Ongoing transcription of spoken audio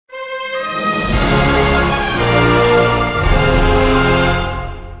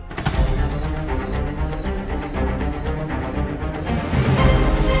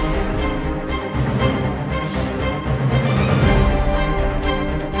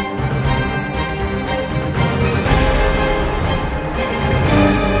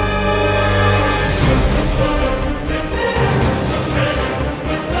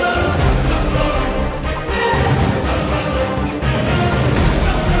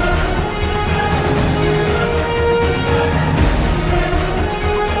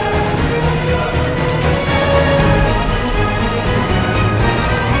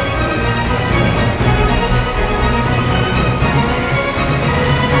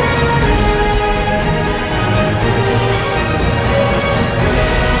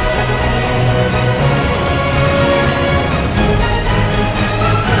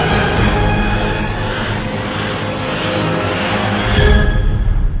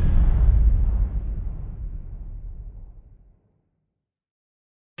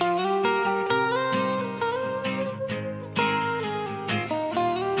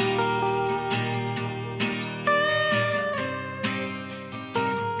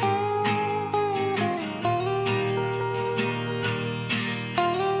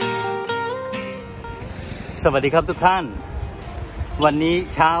สวัสดีครับทุกท่านวันนี้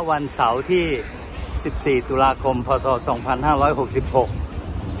เช้าวันเสาร์ที่14ตุลาคมพศ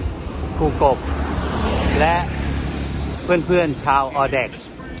2566ครูกบและเพื่อนๆชาว Audax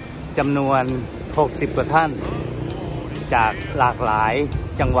จำนวน60กว่าท่านจากหลากหลาย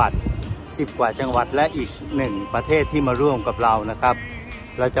จังหวัด10กว่าจังหวัดและอีก1ประเทศที่มาร่วมกับเรานะครับ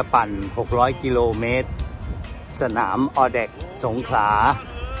เราจะปั่น600กิโลเมตรสนาม Audax สงขลา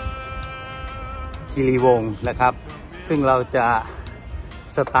คีรีวงศ์นะครับซึ่งเราจะ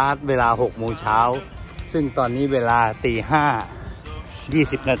สตาร์ทเวลา6โมงเช้าซึ่งตอนนี้เวลาตี5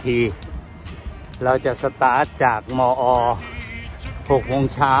 20นาทีเราจะสตาร์ทจากมอ6โมง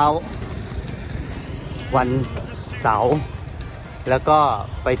เช้าวันเสาร์แล้วก็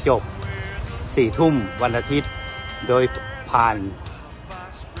ไปจบ4ทุ่มวันอาทิตย์โดยผ่าน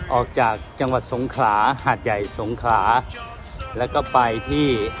ออกจากจังหวัดสงขลาหาดใหญ่สงขลาแล้วก็ไปที่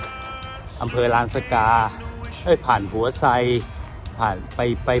อำเภอลานสกาผ่านหัวไซผ่าน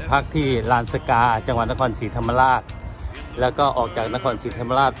ไปพักที่ลานสกาจังหวัดนครศรีธรรมราชแล้วก็ออกจากนครศรีธรร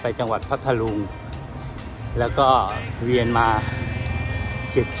มราชไปจังหวัดพัทลุงแล้วก็เวียนมา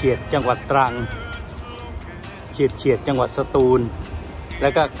เฉียดจังหวัดตรังเฉียดจังหวัดสตูลแล้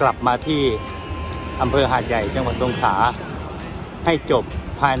วก็กลับมาที่อำเภอหาดใหญ่จังหวัดสงขลาให้จบ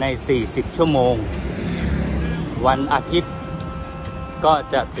ภายใน40ชั่วโมงวันอาทิตย์ก็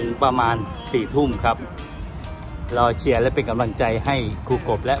จะถึงประมาณ4ทุ่มครับรอเชียร์และเป็นกำลังใจให้ครูก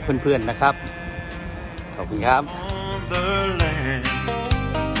บและเพื่อนๆนะครับขอบคุณครับ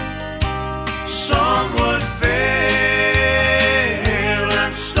Some would fail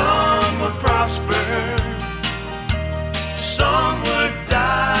and some would prosper. Some would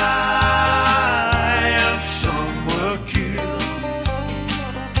die and some were killed.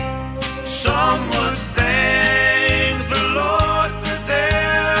 Some would thank the Lord for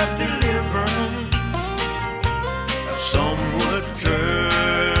their deliverance. Some would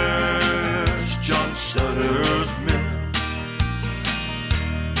curse John Sutter's men.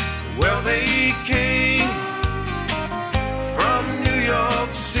 Well, they came from New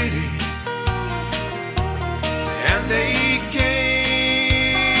York City, and they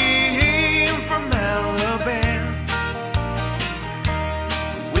came from Alabama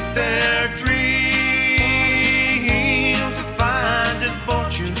with their dreams of finding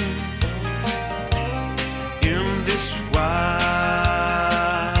fortunes in this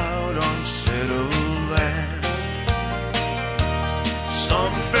wild, unsettled land.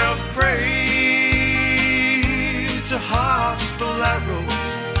 Some felt prey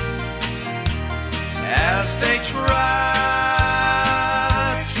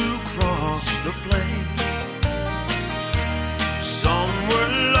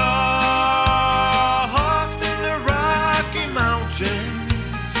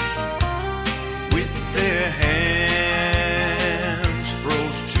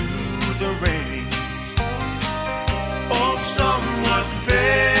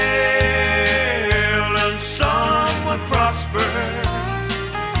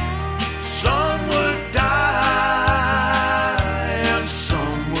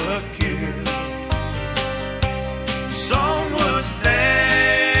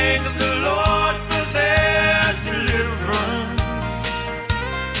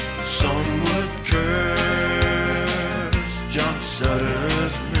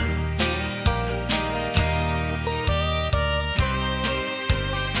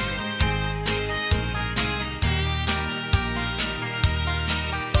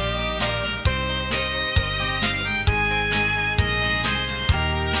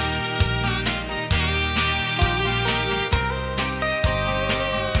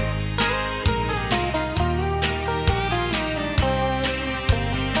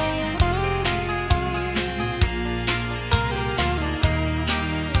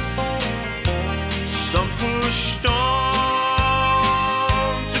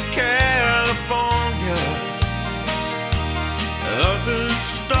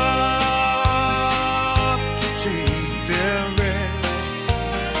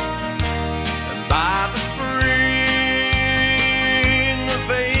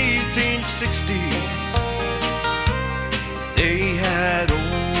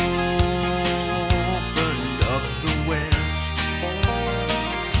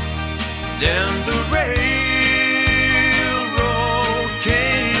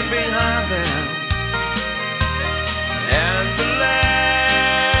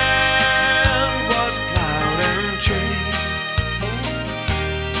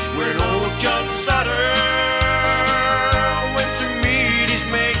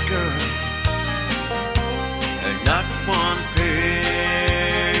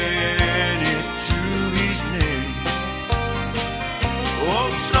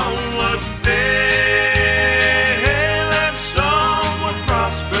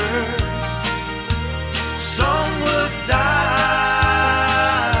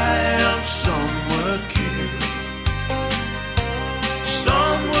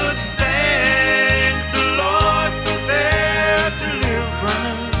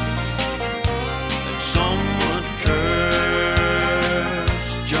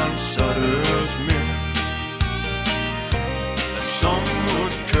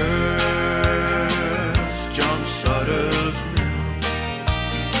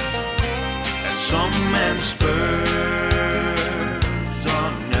Some men's spurs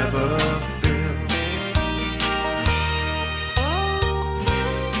are never filled.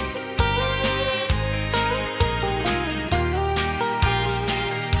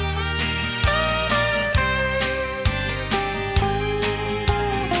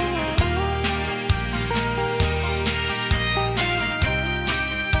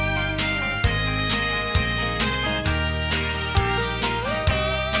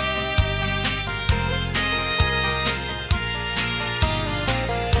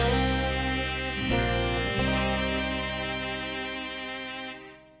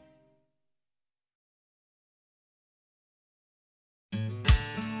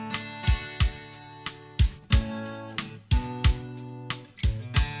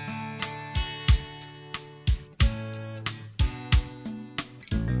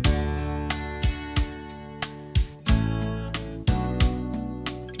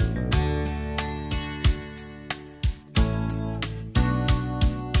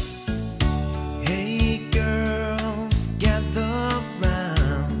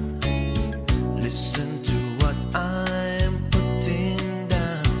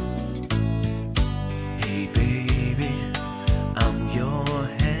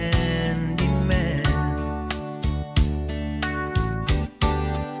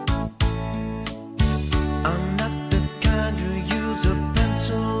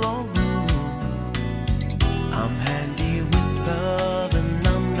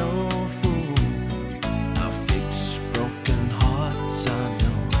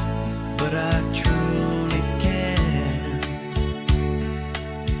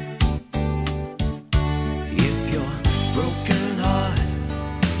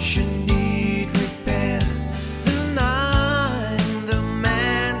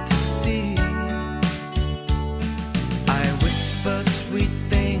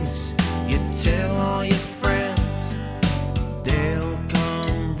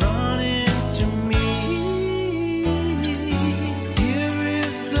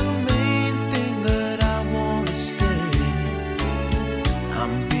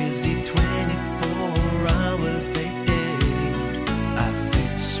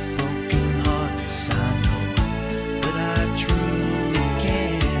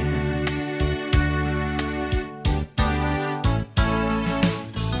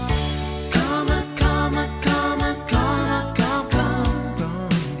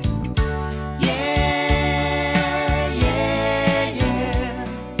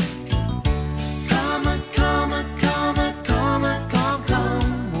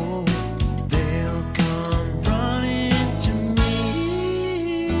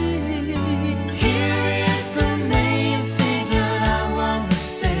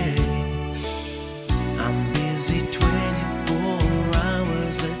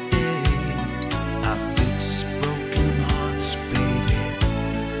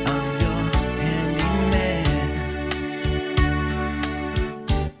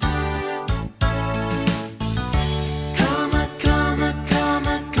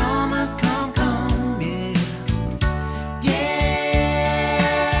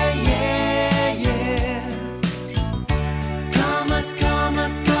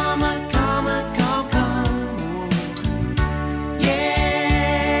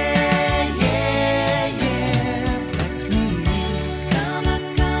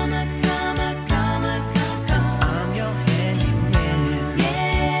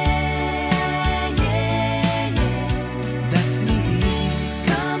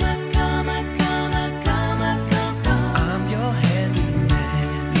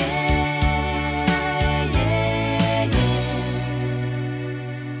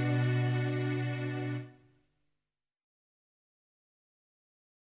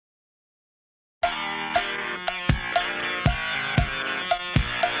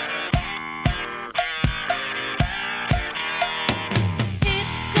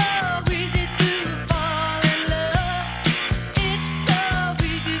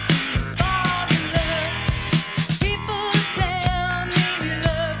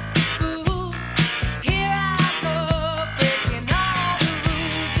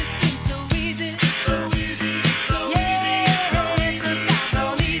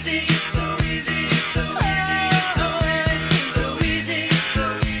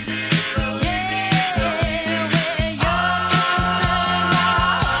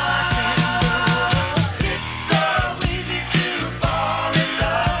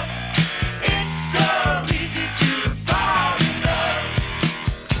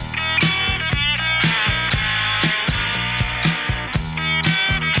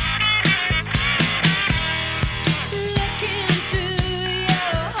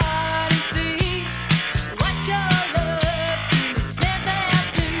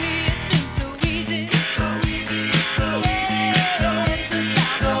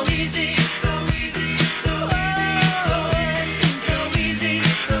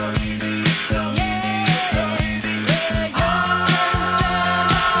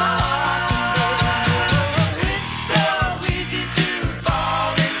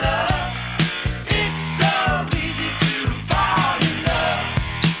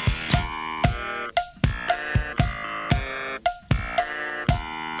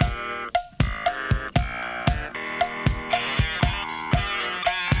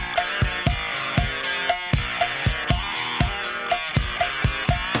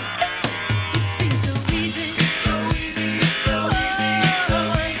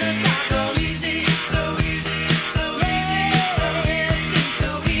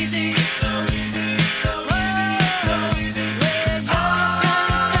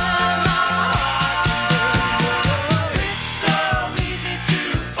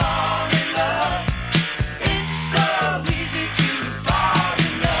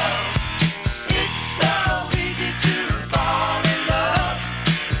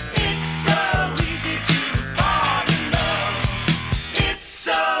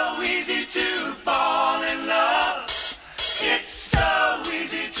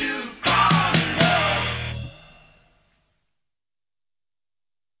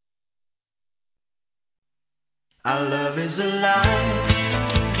 Our love is alive,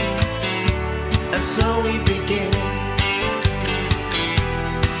 and so we begin,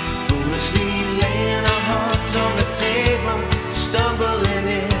 foolishly laying our hearts on the table, stumbling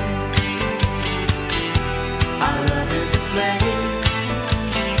in. Our love is a flame,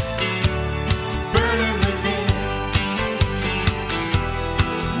 burning within.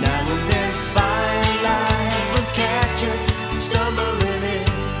 Now and then firelight will catch us stumbling in.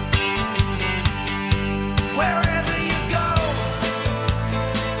 Wherever you go,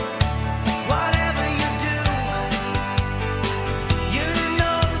 whatever you do, you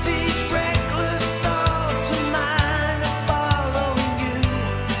know these reckless thoughts of mine are following you.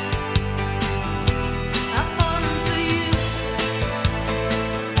 I'm falling for you,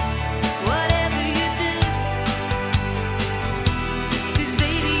 whatever you do. 'Cause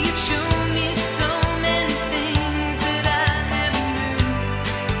baby, you've shown me so many things that I never knew.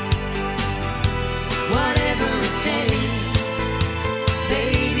 Whatever it takes,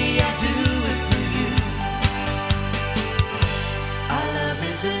 baby, I do it for you. Our love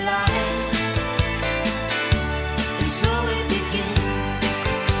is alive, and so it begins,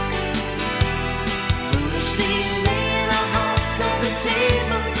 foolishly laying our hearts on the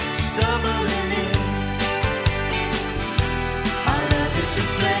table, stumbling in. Our love is a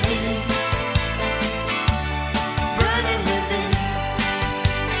flame, burning within.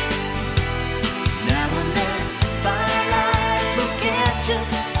 Now and then firelight will catch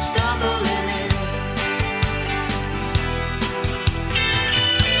us stumbling in.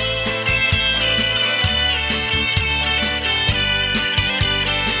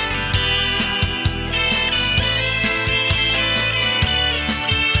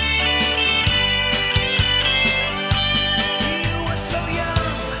 You were so young,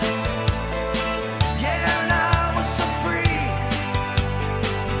 yeah, and I was so free.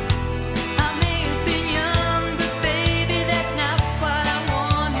 I may have been young, but baby, that's not what I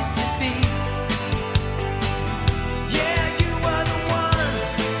wanted to be. Yeah, you were the one.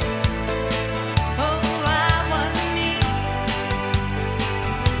 Oh, I wasn't me.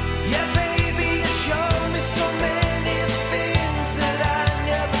 Yeah, baby, you showed me so many things that I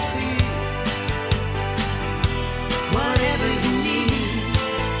never see. Whatever you need,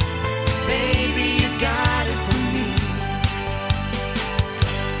 baby, you got it from me.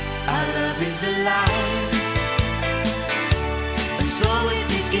 Our love is alive, and so it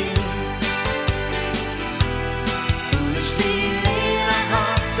begins, foolishly laying our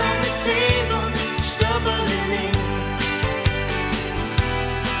hearts on the table, stumbling in.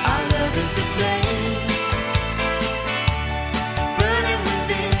 Our love is a flame, burning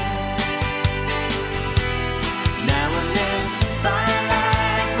within. Now and then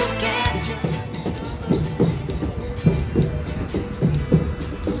firelight will catch us.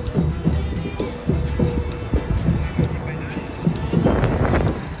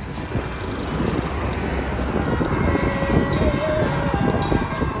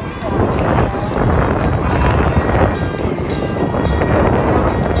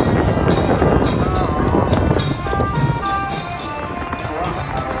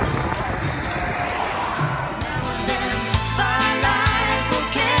 Firelight will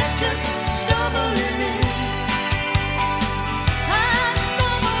catch us stumbling in. I'm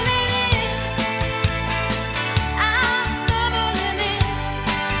stumbling in. I'm stumbling in.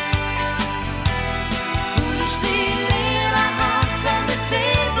 Foolishly laying our hearts on the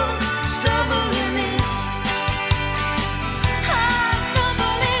table, stumbling in. I'm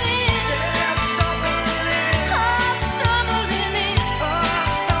stumbling in. Yeah, stumbling in. I'm stumbling in. Oh,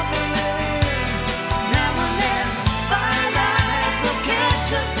 stumbling in. Now and then firelight will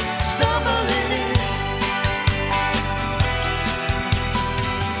catch us stumbling in.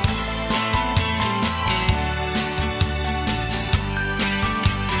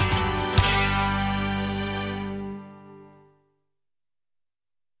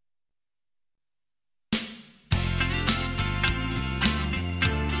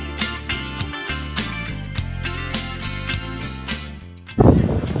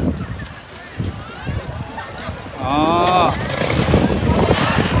อ๋อ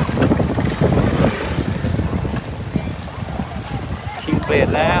ทิ้งเปรต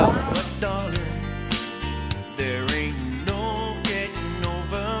แล้ว But darling, there ain't no getting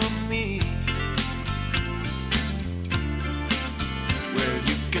over me. Well,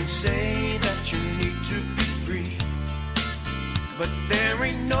 you can say that you need to be free, but there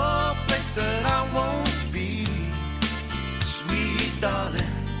ain't no place that I won't be. Sweet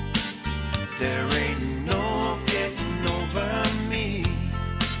darling, there ain't no getting over me.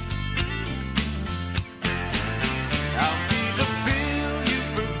 I'll be the bill you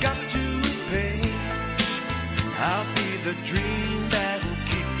forgot to pay.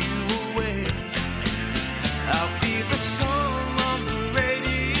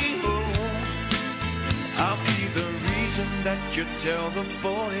 tell the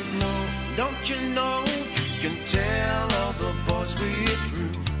boys no. Don't you know you can tell all the boys we're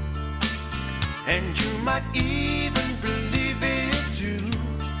through, and you might even believe it too.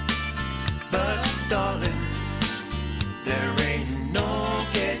 But darling, there ain't no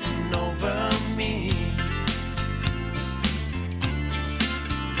getting over me.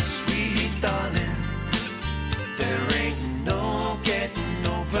 Sweet darling, there ain't no getting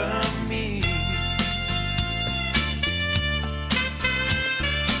over me.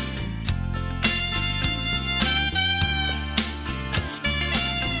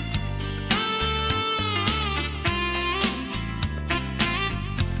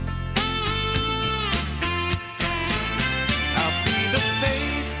 I'll be the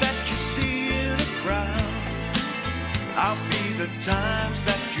face that you see in a crowd. I'll be the times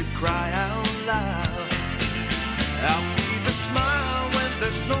that you cry out loud. I'll be the smile when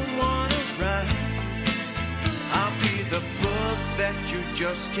there's no one around. I'll be the book that you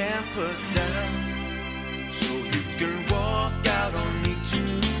just can't put down. So you can walk out on me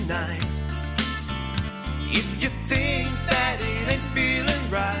tonight. If you think that it ain't feeling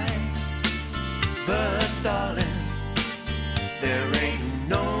right, but darling, there ain't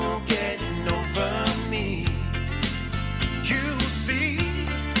no getting over me. You see,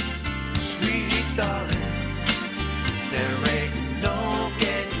 sweet darling, there ain't no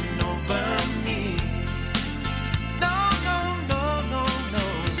getting over me. No, no, no, no, no,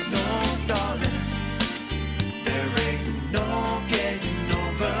 no, darling, there ain't no getting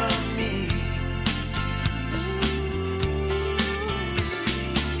over me.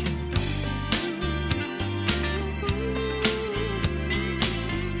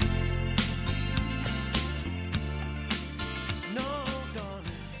 No,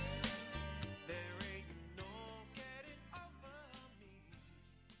 darling, there ain't no getting over me.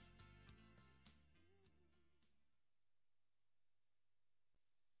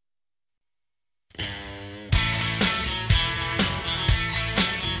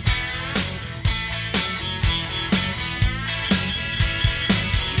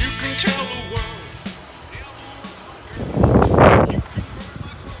 You can tell the world. You can burn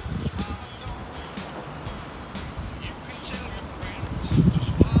my clothes while I'm gone. You can tell your friends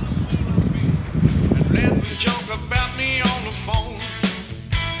just what a fool I've been, and laugh and joke about me on the phone.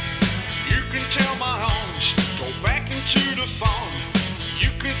 You can tell my arms go back into the farm. You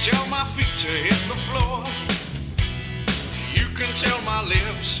can tell my feet to hit the floor. You can tell my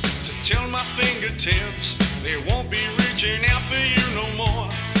lips to tell my fingertips they won't be reaching out for you no more.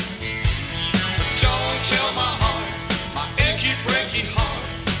 But don't tell my heart, my achy breaky heart,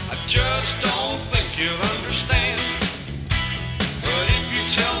 I just don't think you'll understand. But if you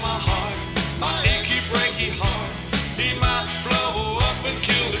tell my heart, my achy breaky heart, he might blow up and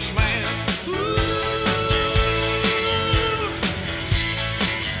kill this man. Ooh.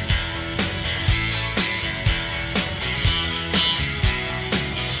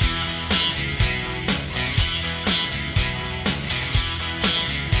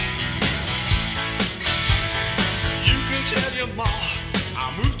 You can tell your ma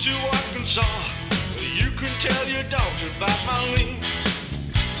I moved to Arkansas. You can tell your daughter about my lean.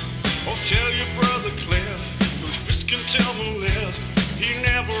 Or tell your brother Cliff, whose fist can tell the less, he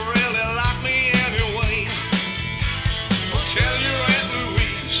never really liked me anyway. Or tell your Aunt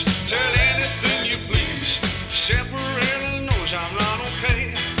Louise, tell anything you please, except for really knows I'm not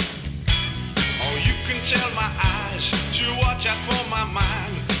okay. Or you can tell my eyes to watch out for my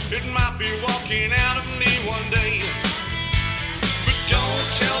mind, it might be walking out of me one day. But don't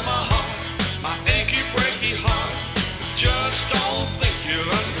tell my heart, my achy breaky heart, just don't think you'll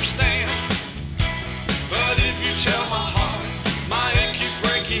understand. But if you tell my heart, my achy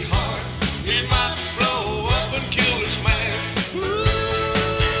breaky heart, he might blow up and kill this man. Ooh.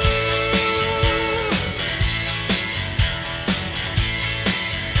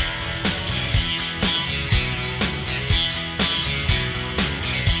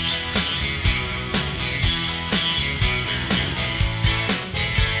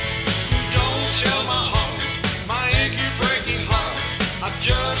 Don't tell my heart, my achy breaky heart, I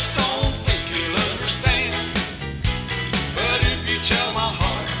just don't think you'll understand. But if you tell my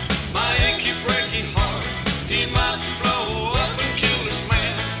heart, my achy breaky heart, he might blow up and kill this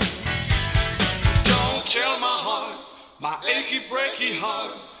man. Don't tell my heart, my achy breaky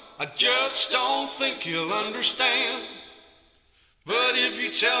heart, I just don't think you'll understand. But if you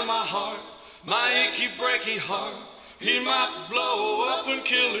tell my heart, my achy breaky heart, he might blow up and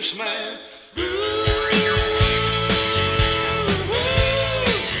kill this man.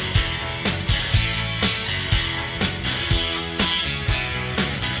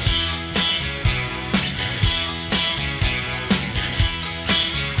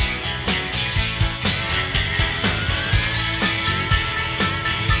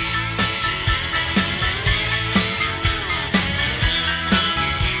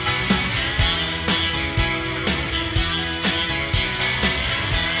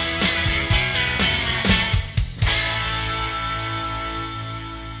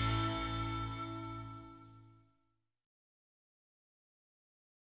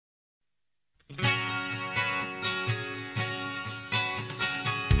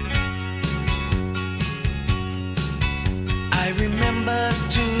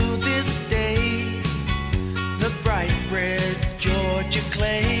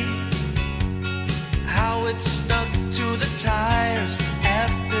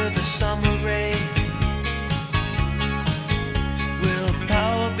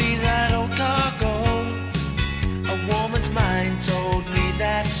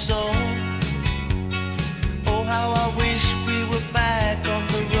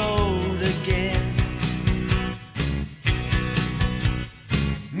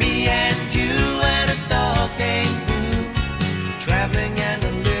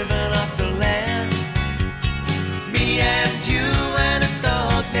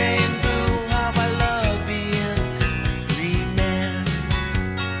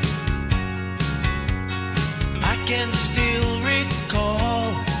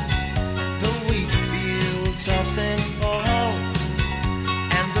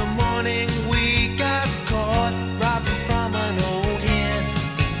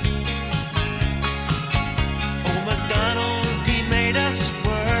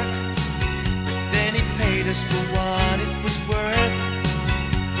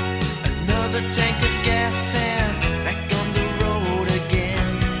 a tank of gas and back on the road again.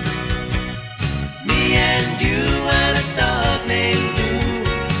 Me and you and a dog named Blue,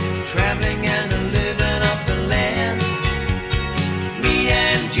 traveling and a living off the land. Me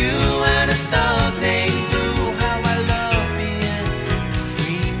and you and a dog named Blue, how I love being a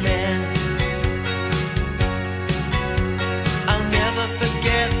free man. I'll never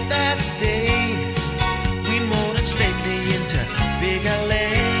forget that day we motored stately into Big LA.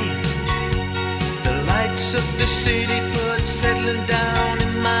 The lights of the city put settling down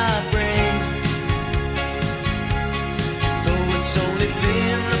in my brain. Though it's only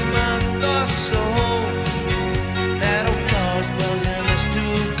been a month or so, that old car's bugging us to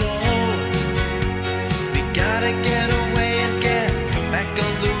go. We gotta get away and get back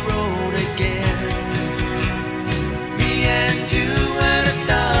on the road again. Me and you and a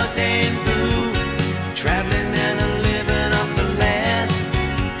dog named Blue, traveling and a living off the land.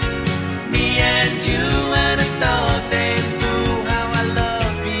 Me and you and a dog named Blue, how I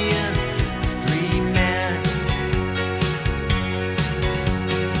love being a free man.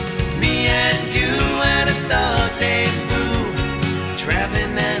 Me and you and a dog named Blue,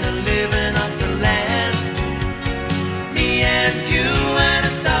 traveling and a living off the land. Me and you and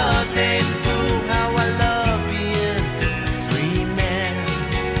a dog named Blue, how I love being a free man.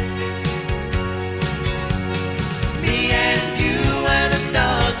 Me and you and a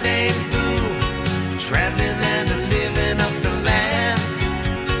dog named Blue, traveling and a living off the land.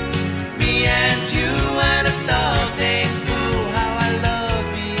 Me and you and a dog named Blue, how I love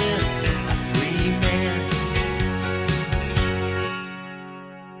being a free man.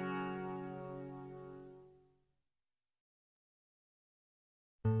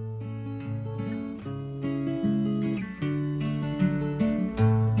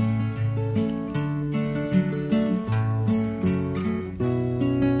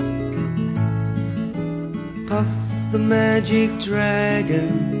 Puff the magic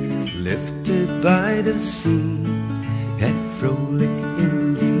dragon, lifted by the sea, had frolic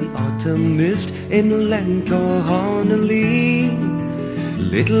in the autumn mist in a land called Honolulu.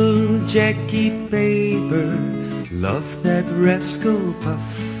 Little Jackie Paper loved that rascal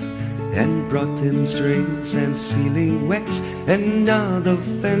Puff, and brought him strings and sealing wax and other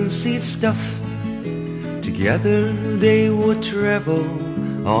fancy stuff. Together they would travel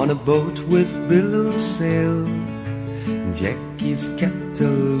on a boat with billow sail. Jackie's kept a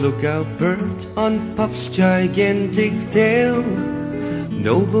lookout bird on Puff's gigantic tail.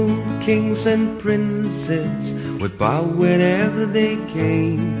 Noble kings and princes would bow whenever they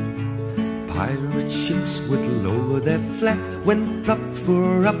came. Pirate ships would lower their flag when Puff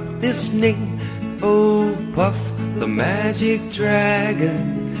threw up his name. Oh, Puff, the magic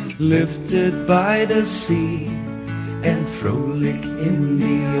dragon, lifted by the sea, and frolic in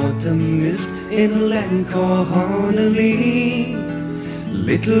the autumn mist in a land called Honolulu.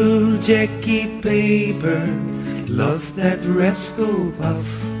 Little Jackie Paper loved that rascal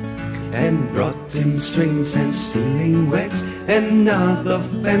Puff, and brought him strings and sealing wax and other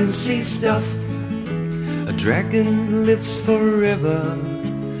fancy stuff. A dragon lives forever,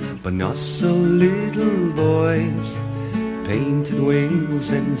 but not so little boys. Painted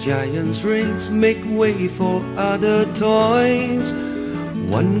wings and giant's rings make way for other toys.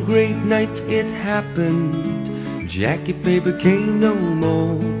 One great night it happened, Jackie Paper came no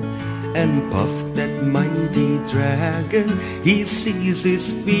more, and Puff, that mighty dragon, he sees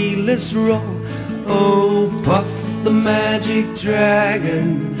his fearless roar. Oh, Puff, the magic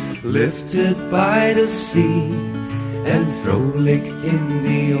dragon, lifted by the sea, and frolic in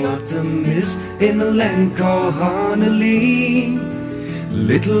the autumn mist in a land called Honolulu.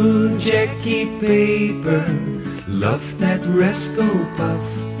 Little Jackie Paper loved that rascal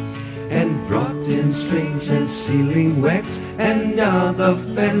Puff, and brought him strings and sealing wax and other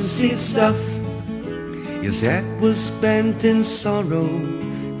fancy stuff. His head was spent in sorrow,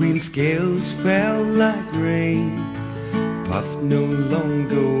 green scales fell like rain. Puff no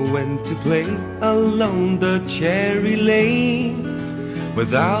longer went to play along the cherry lane.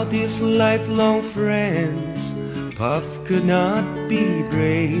 Without his lifelong friends, Puff could not be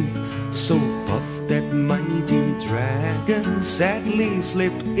brave. So Puff, that mighty dragon, sadly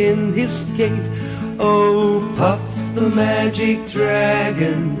slipped in his cave. Oh, Puff, the magic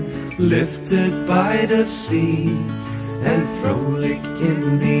dragon, lifted by the sea, and frolic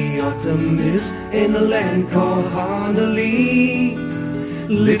in the autumn mist in a land called Honolulu.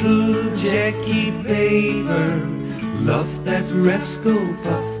 Little Jackie Paper loved that rascal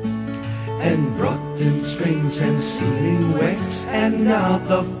Puff, and brought him strings and sealing wax and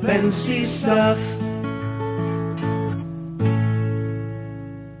other fancy stuff.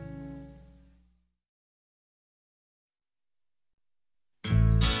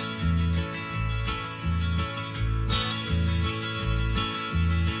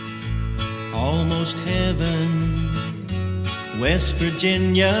 almost heaven. West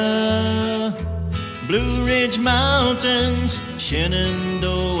Virginia, Blue Ridge Mountains,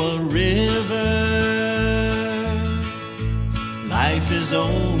 Shenandoah River. Life is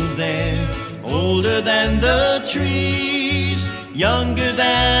old there, older than the trees, younger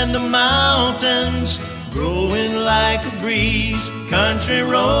than the mountains, growing like a breeze. Country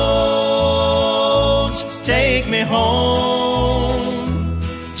roads take me home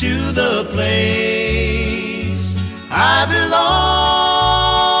to the place I belong.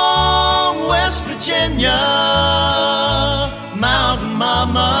 West Virginia, Mountain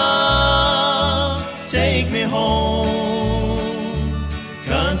Mama, take me home.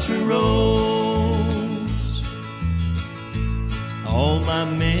 Country roads, all my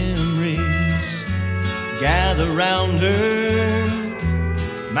memories gather round her.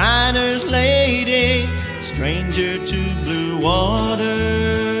 Miner's lady, stranger to blue water.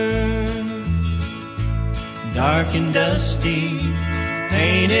 Dark and dusty,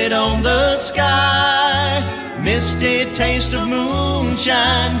 painted on the sky, misty taste of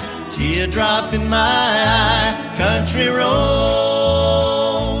moonshine, teardrop in my eye. Country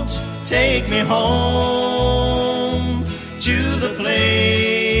roads take me home to the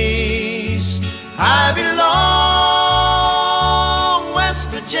place I belong. West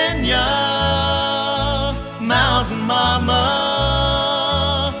Virginia, Mountain Mama,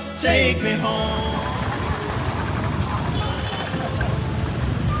 take me home.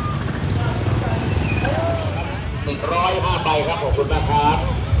 105 ใบครับขอบคุณนะครับ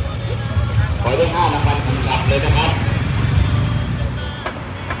ขอได้5รางวัลฉับๆเลยนะครับ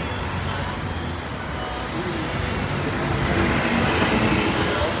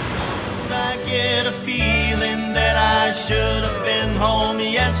I get a feeling that I should have been home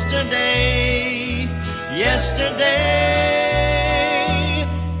yesterday.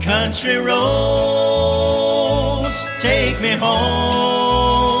 Country roads take me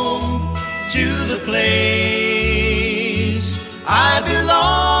home to the place I belong.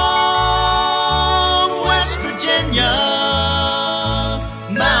 West Virginia,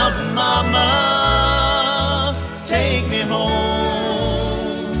 Mountain Mama, take me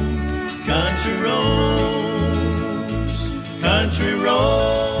home. Country roads, country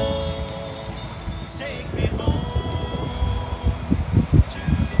roads, take me home to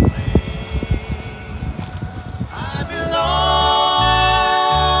the place I belong.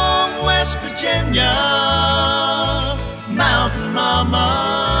 West Virginia, Mountain Mama,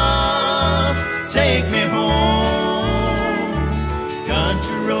 take me home.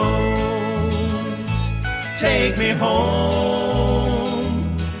 Country roads, take me home.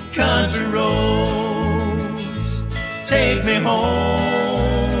 Country roads, take me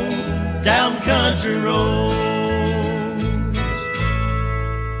home. Down country roads.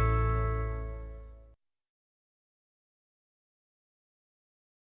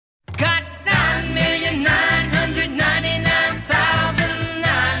 Got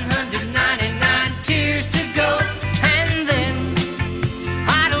 9,999,999 tears to go, and then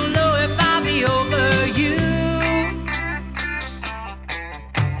I don't know if I'll be over you.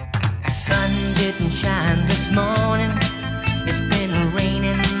 Sun didn't shine this morning. It's been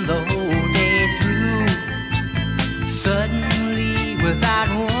raining the whole day through. Suddenly, without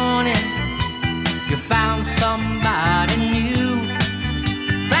warning, you found somebody new.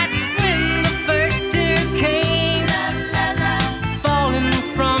 That's when the first tear came, falling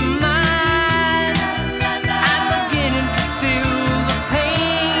from my eyes. I'm beginning to feel the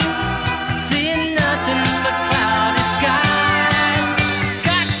pain, seeing nothing but cloudy skies.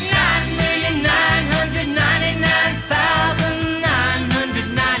 Got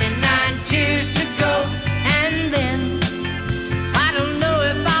 9,999,999 tears to go, and then I don't know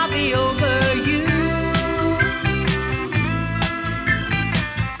if I'll be over you.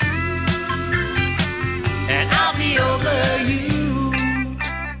 And I'll be over you.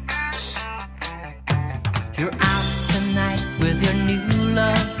 You're out tonight with your new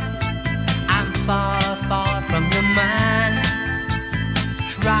love. I'm far, far from your mind.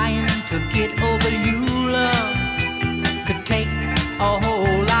 Trying to get over you, love, could take a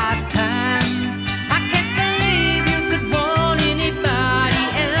whole lifetime. I can't believe you could want anybody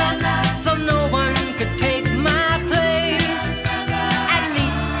else, so no one could take my place. At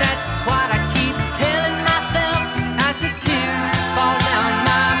least that's what I keep telling myself as the tears fall down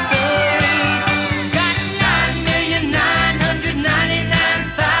my face. Got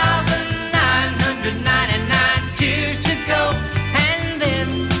 9,999,999 tears to go, and then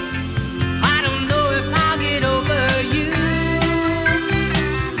I don't know if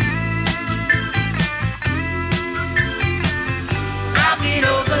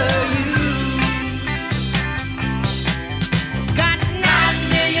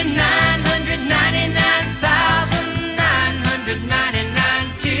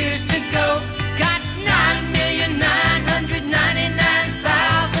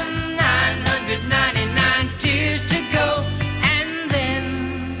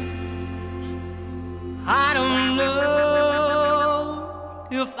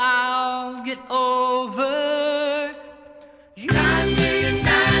if I'll get over you.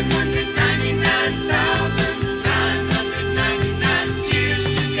 9,999,999 tears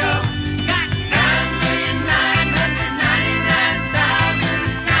to go. Got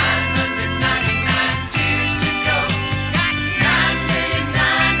 9,999,999 tears to go. Got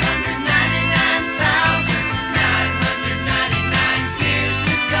 9,999,999 tears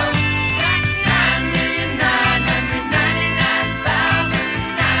to go. Got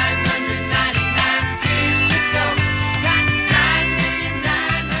 9,999,999 tears to go. Got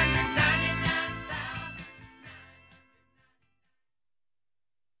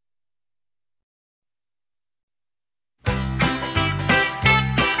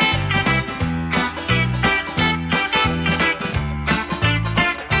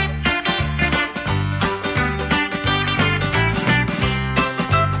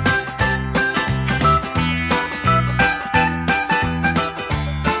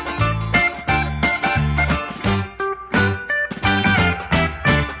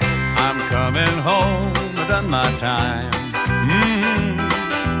I'm coming home, I've done my time.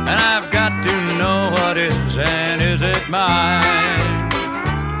 And I've got to know what is and is it mine.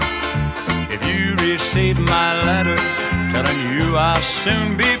 If you receive my letter telling you I'll soon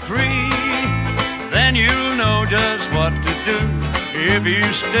be free, then you'll know just what to do if you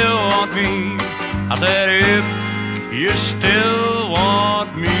still want me. I said if you still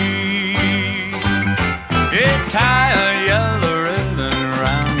want me. Tie a yellow ribbon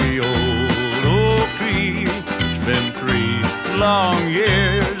around the old oak tree. It's been 3 long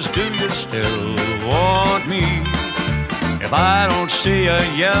years, do you still want me? If I don't see a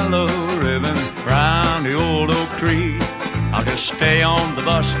yellow ribbon round the old oak tree, I'll just stay on the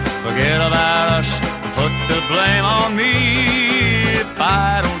bus, forget about us, put the blame on me. If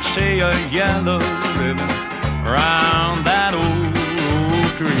I don't see a yellow ribbon round that old oak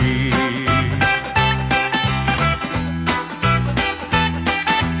tree.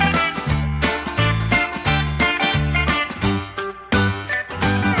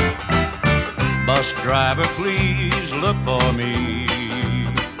 Bus driver, please look for me.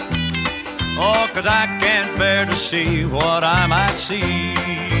 Oh, 'cause I can't bear to see what I might see.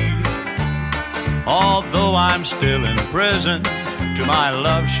 Although I'm still in prison, to my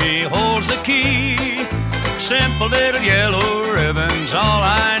love she holds the key. Simple little yellow ribbons, all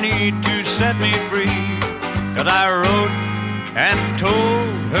I need to set me free. 'Cause I wrote and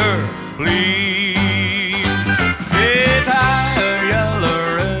told her, please, tie a yellow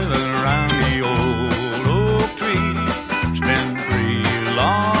ribbon around the old oak tree. It's been 3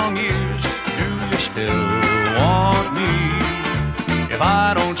 long years, do you still want me? If I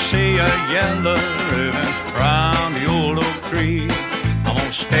don't see a yellow ribbon round the old oak tree, I'm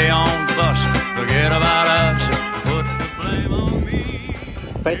gonna stay on the bus, forget about us, put the blame on me.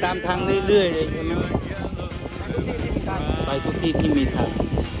 ไปตามทางเรื่อยๆเลยใช่ไหมไปทุกที่ที่มีทาง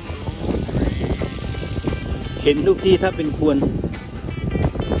เห็นทุกที่ถ้าเป็นควร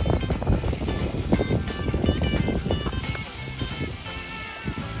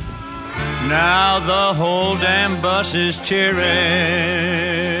Now the whole damn bus is cheering,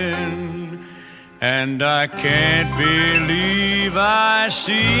 and I can't believe I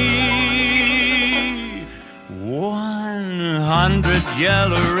see 100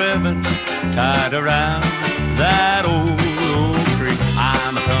 yellow ribbons tied around that old oak tree.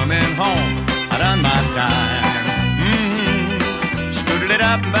 I'm coming home, I done my time. Scooted it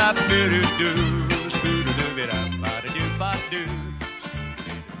up, bop doo doo doo, scooted it up, bop doo bop doo.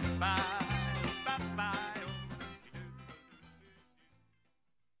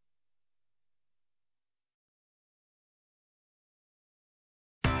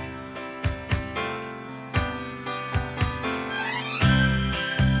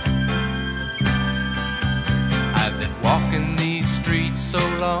 Walking these streets so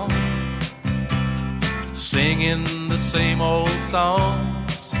long, singing the same old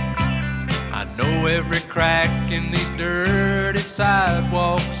songs. I know every crack in these dirty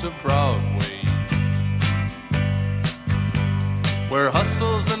sidewalks of Broadway, where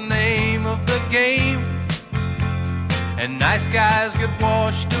hustle's the name of the game, and nice guys get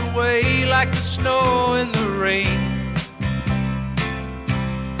washed away like the snow in the rain.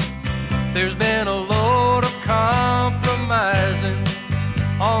 There's been a load of compromising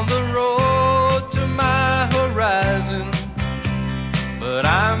on the road to my horizon, but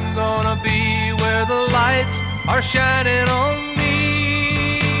I'm gonna be where the lights are shining on me,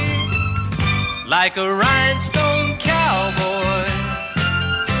 like a rhinestone cowboy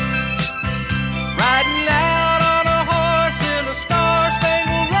riding out on a horse in a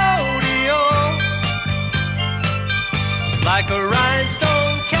star-spangled rodeo, like a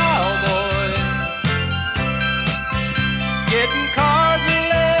rhinestone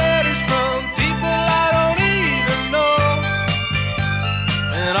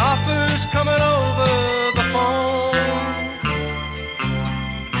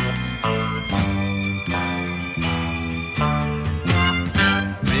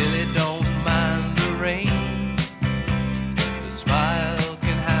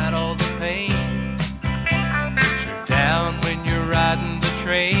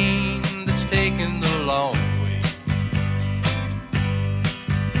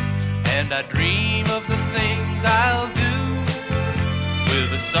I dream of the things I'll do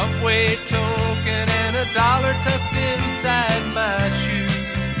with a subway token and $1 tucked inside my shoe.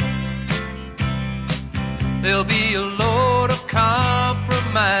 There'll be a load of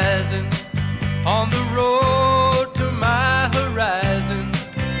compromising on the road to my horizon,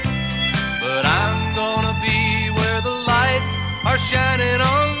 but I'm gonna be where the lights are shining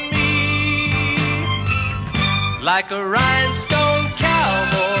on me like a rhinestone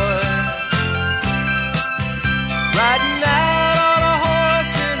cowboy riding out on a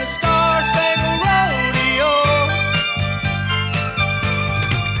horse in a star-spangled rodeo.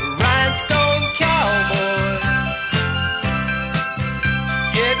 A rhinestone cowboy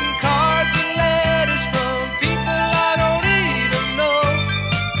getting cards and letters from people I don't even know,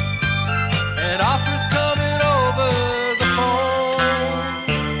 and offers coming over the phone.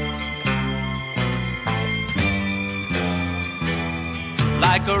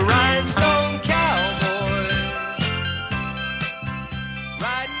 Like a rhinestone cowboy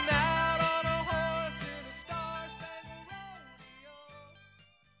riding out on a horse in a star-spangled rodeo.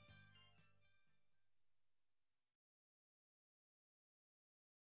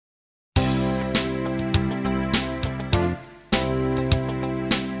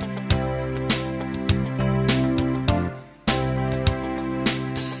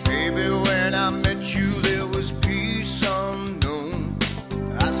 Baby, when I met you, there was peace unknown.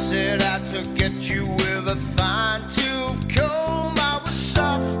 I set out to get you with a fine-tooth comb. I was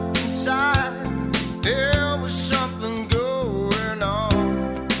soft inside. There was something going on.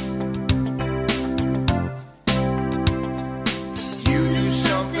 You do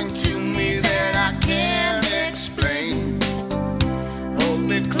something to me that I can't explain. Hold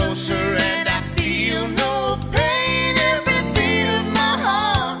me closer and I feel no pain. Every beat of my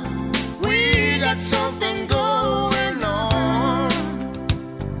heart, we got something going on.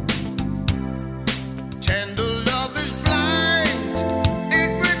 Tender love is blind,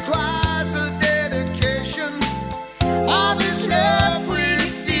 it requires a dedication. All this love we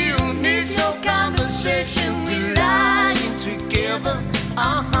feel needs no conversation. We're lying together,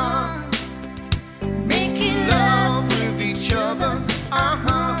 making love with each other,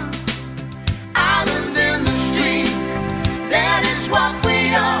 Islands in the stream, that is what we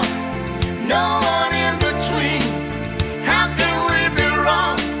are. No one in between. How can we be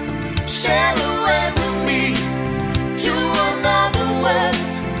wrong? Sail away with me to another world,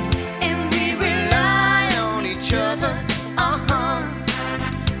 and we rely on each other,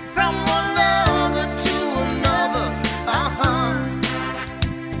 from one lover to another,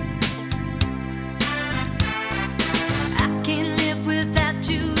 I can't live without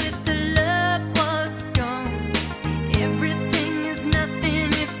you if the love was gone. Everything is nothing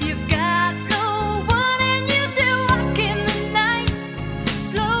if you've got no one, and you do walk in the night,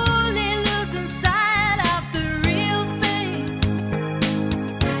 slowly losing sight of the real thing.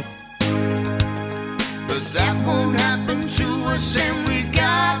 But that won't happen to us, and we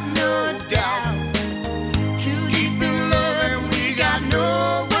got no doubt. Too deep in love, and we got no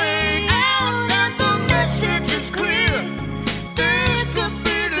way out. And the message is clear. This could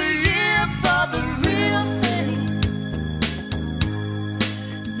be the year for the real thing.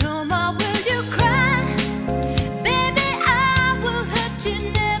 No more will you cry, baby, I will hurt you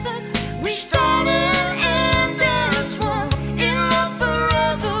never. We started and as one, in love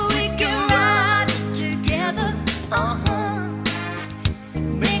forever. We can ride together,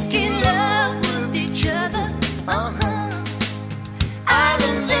 making love with each other,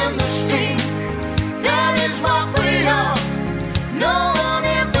 Islands in the stream, that is what we are. No one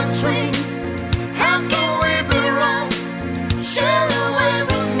in between. How can we be wrong? Sail away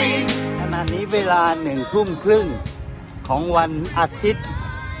with me. ขณะนี้เวลา1:30ของวันอาทิตย์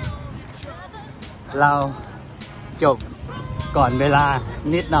เราจบก่อนเวลา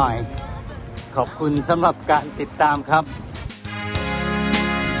นิดหน่อย ขอบคุณสำหรับการติดตามครับ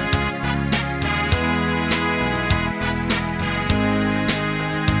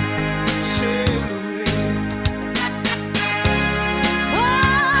Sail away.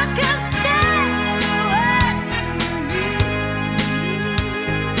 Walk and sail away with me.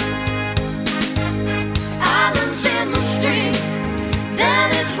 Islands in the stream, that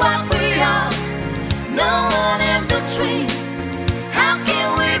is what we are. No one in between.